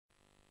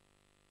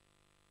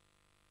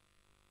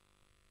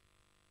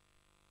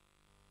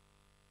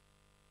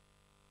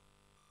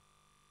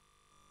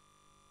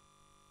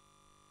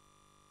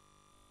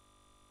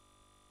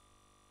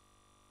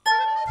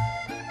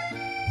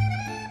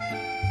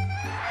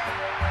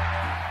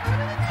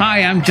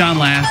Hi, I'm John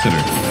Lasseter.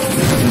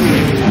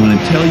 I want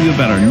to tell you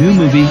about our new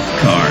movie,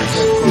 Cars.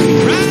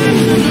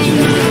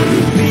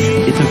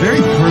 It's a very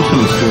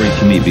personal story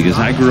to me because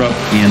I grew up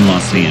in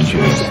Los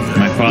Angeles.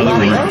 My father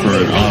worked for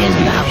an auto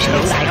dealership.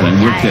 I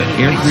worked there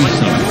every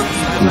summer.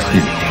 It was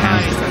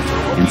fantastic.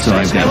 And so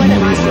I've got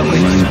motor oil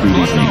running through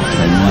these things.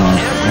 I love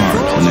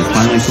cars. And I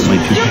finally put my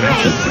two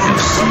passions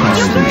together, cars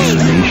and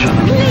animation.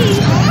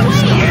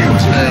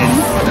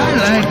 I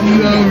like you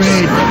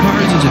already.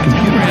 Cars is a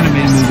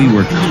computer-animated movie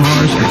where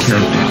cars are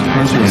characters.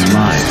 Cars are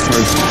alive.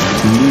 Cars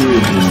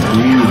live and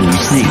breathe and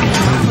think.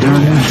 There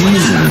are no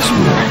humans in this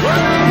world.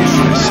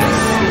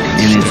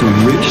 And it's a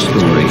rich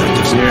story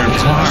where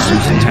cars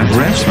have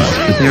restaurants,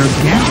 but they're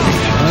gas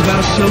stations.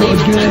 About so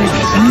organic.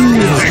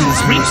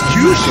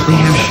 They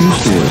have shoe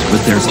stores,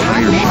 but they're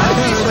tire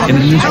shops. And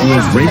in this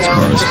world, race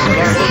cars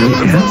are actually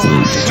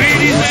athletes.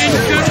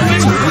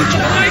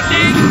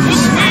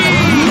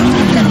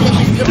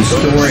 The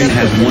story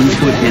has one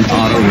foot in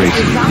auto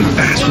racing, the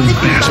fastest,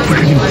 fast,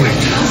 quick and quick.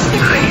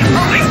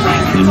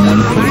 And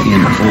one foot in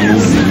old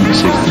Route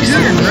 66.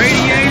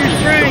 Radiator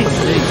straight.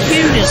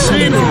 Cutest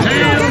in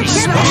town.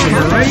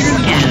 Operator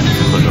Cat.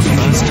 For the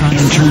first time,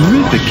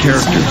 terrific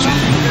characters.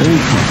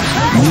 Old cars,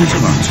 new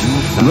cars,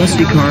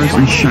 rusty cars,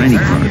 and shiny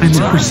cars. I'm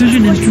a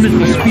precision instrument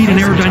with speed and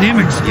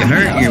aerodynamics. You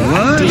hurt your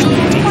what?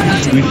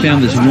 We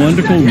found this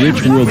wonderful,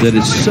 rich world that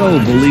is so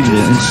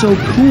believable and so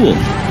cool,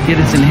 yet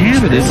it's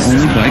inhabited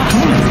only by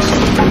cars.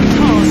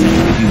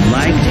 If you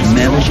like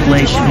metal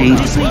splash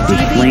paint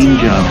with flame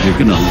jobs, you're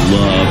gonna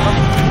love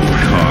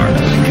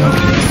Cars.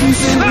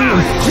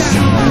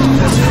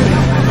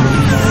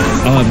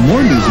 I'll have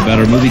more news about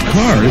our movie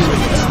Cars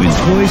when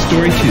Toy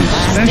Story 2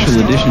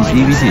 Special Edition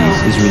DVDs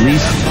is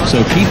released,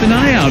 so keep an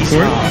eye out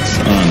for it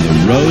on the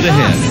road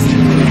ahead.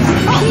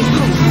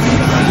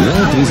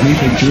 Walt Disney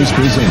Pictures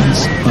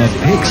presents a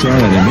Pixar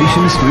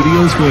Animation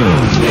Studios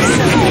film.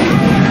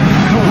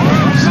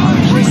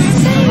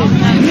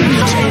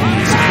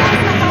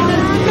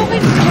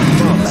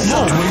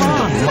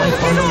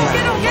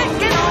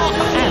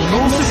 And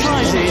more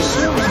surprises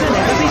than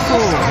ever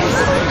before.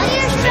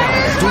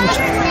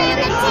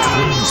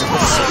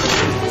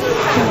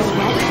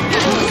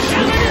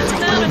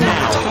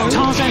 Now,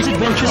 Tarzan's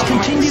adventures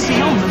continue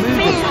beyond the movie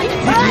with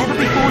never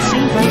before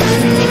seen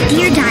places.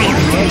 Dear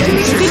Diary,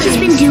 Stitch has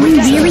been doing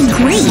really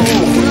great.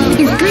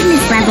 His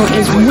goodness level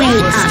is way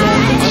up.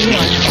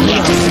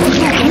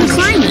 And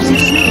climbing.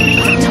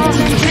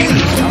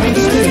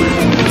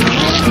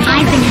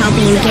 I've been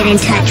helping him get in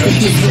touch with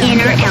his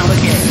inner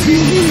Elvis.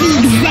 The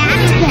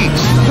exact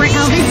bench where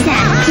Elvis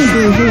sat in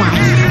Blue Hawaii.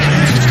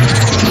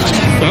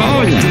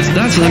 Oh yes,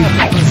 that's him.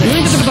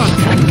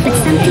 But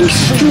something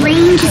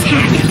strange has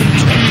happened.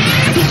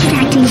 Stitch is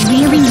acting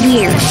really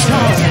weird,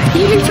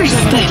 even for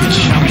Stitch.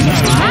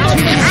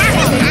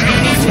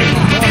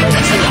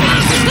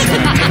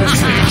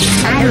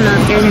 I don't know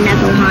if there's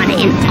enough Ohana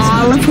in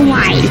all of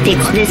Hawaii to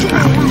fix this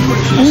problem.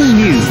 All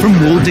new from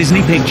Walt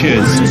Disney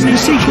Pictures. The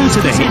sequel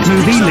to the hit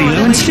movie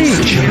Lilo and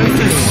Stitch.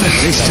 But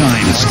this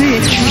time,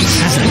 Stitch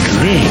has a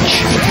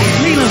glitch.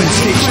 Lilo and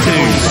Stitch 2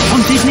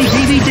 on Disney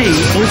DVD,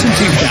 autumn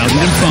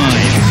 2005.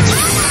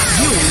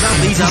 You'll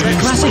love these other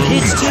classic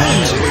hits too.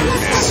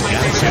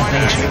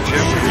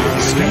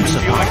 Steps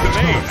apart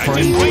for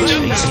embrace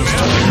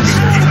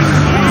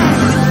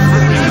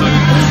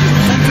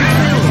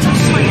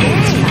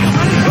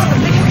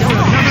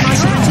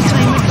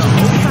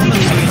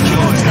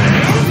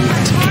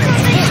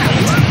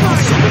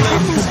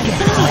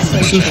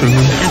So funny.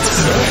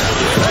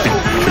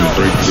 Can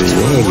break the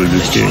wall in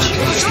this game.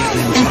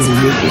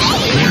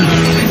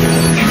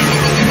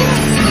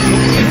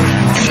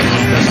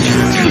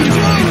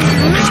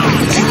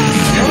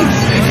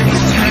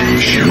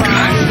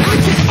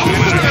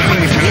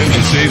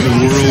 To save the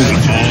world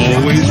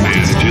always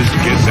manages to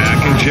get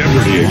back in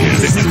jeopardy again.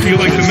 It must feel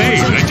like the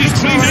maze. I just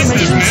cleaned up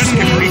this mess.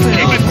 Can we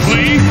keep it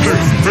clean for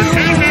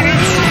 10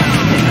 minutes?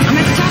 I'm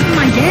at the top of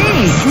my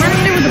game. I'm right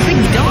there with the big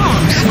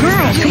dogs.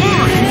 Girls, come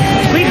on.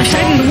 Leave her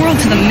saving the world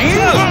to the men?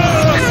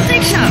 I don't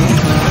think so.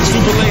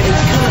 Super ladies.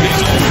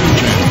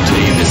 Tell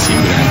you to see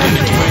what I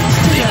did to it.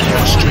 They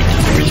can strengthen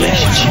the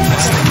relationship.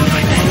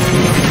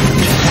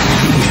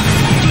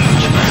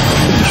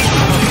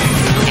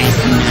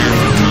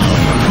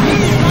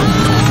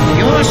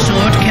 Your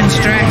sword can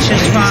stretch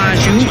as far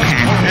as you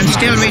can and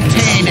still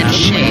retain its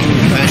shape,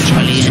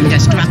 virtually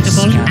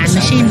indestructible and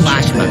machine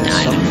washable.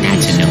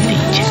 That's a no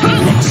feature.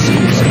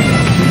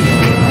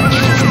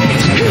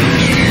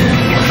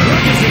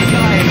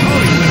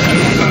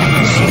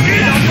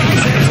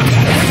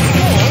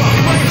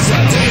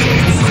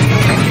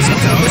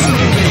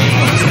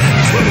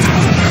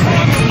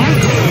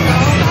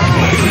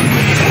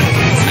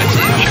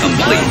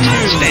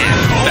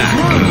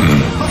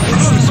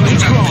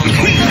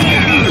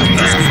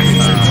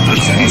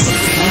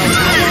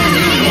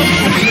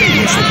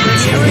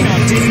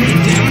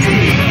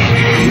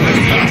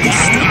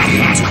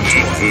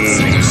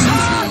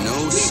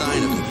 No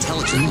sign of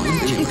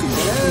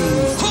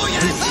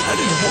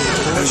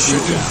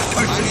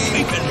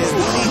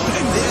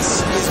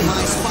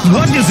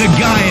What does a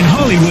guy in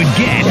Hollywood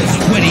get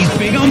when he's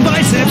big on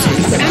biceps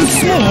and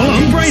small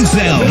on brain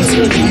cells?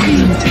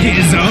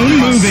 His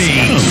own movie.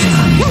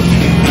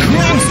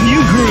 Kronk's New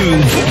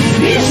Groove.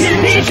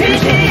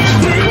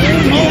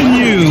 All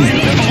new,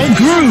 all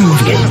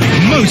groove,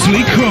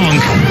 mostly Kronk.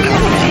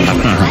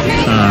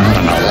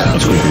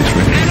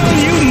 And a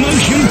new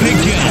motion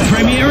picture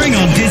premiering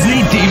on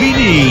Disney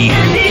DVD.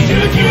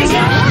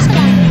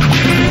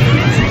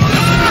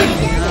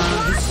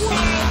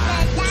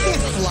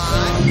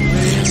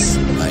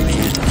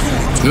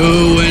 To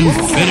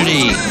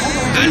infinity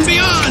and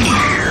beyond!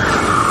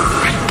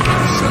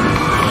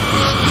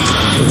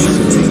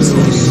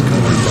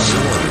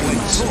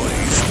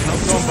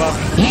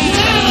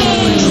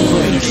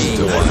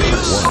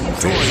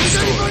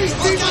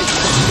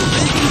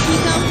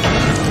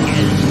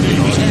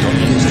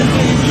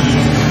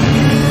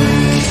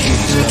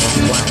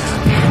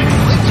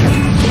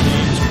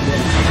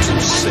 To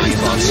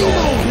save us all.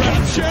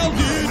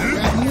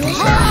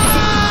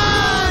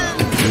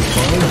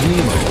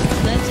 Nemo.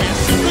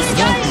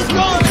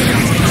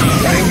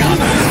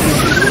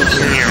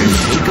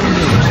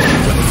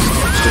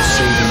 To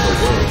saving the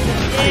world.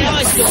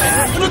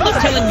 I'm not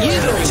telling you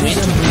to win.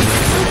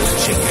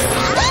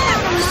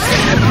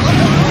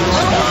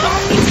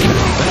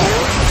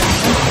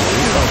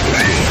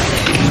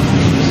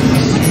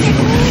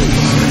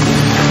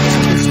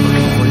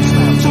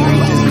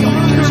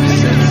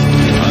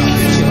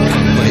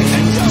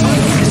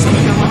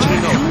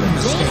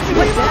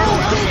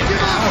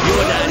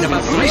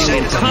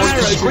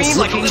 Scream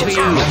like he's being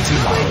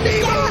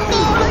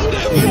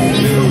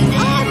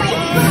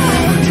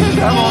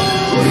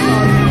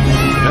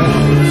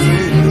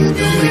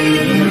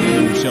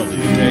Shelby,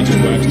 okay, just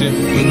waxed it.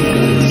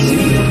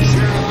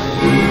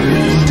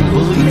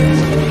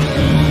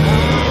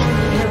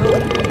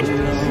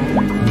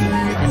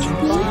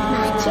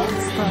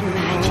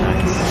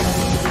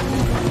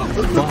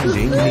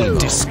 Finding Nemo.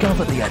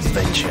 Discover the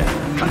adventure.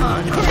 Come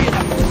on, hurry it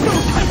up. No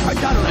time for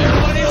dawdling.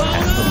 Everybody hold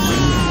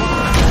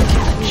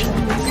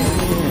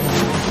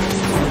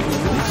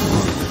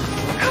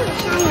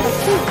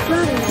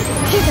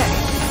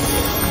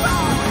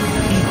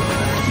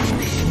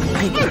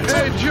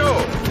Hey, Joe,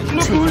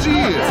 look who's here.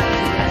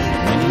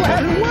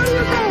 Well, what do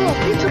you know?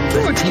 It's a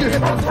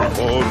portrait.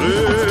 Oh, this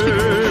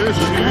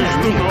is the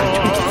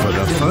night. For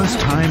the first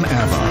time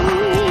ever,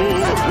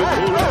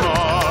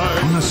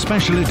 on a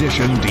special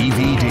edition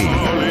DVD,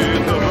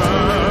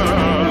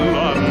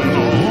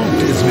 Walt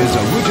Disney's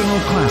original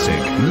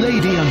classic,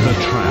 Lady and her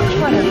Tramp.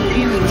 What a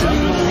beautiful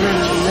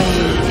little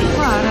lady.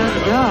 What a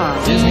dog.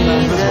 He's a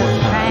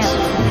tramp,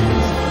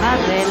 but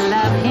they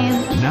love him.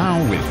 Now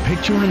with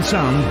picture and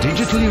sound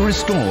digitally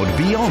restored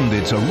beyond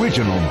its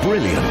original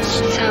brilliance.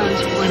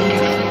 Sounds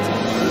wonderful.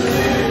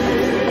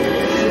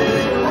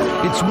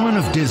 It's one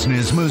of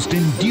Disney's most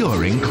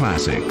enduring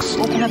classics.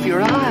 Open up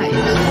your eyes.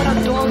 What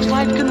a dog's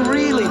life can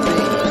really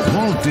be.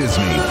 Walt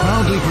Disney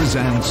proudly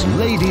presents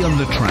Lady and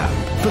the Tramp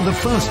for the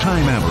first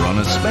time ever on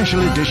a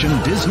special edition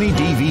Disney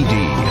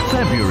DVD,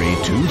 February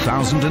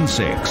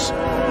 2006.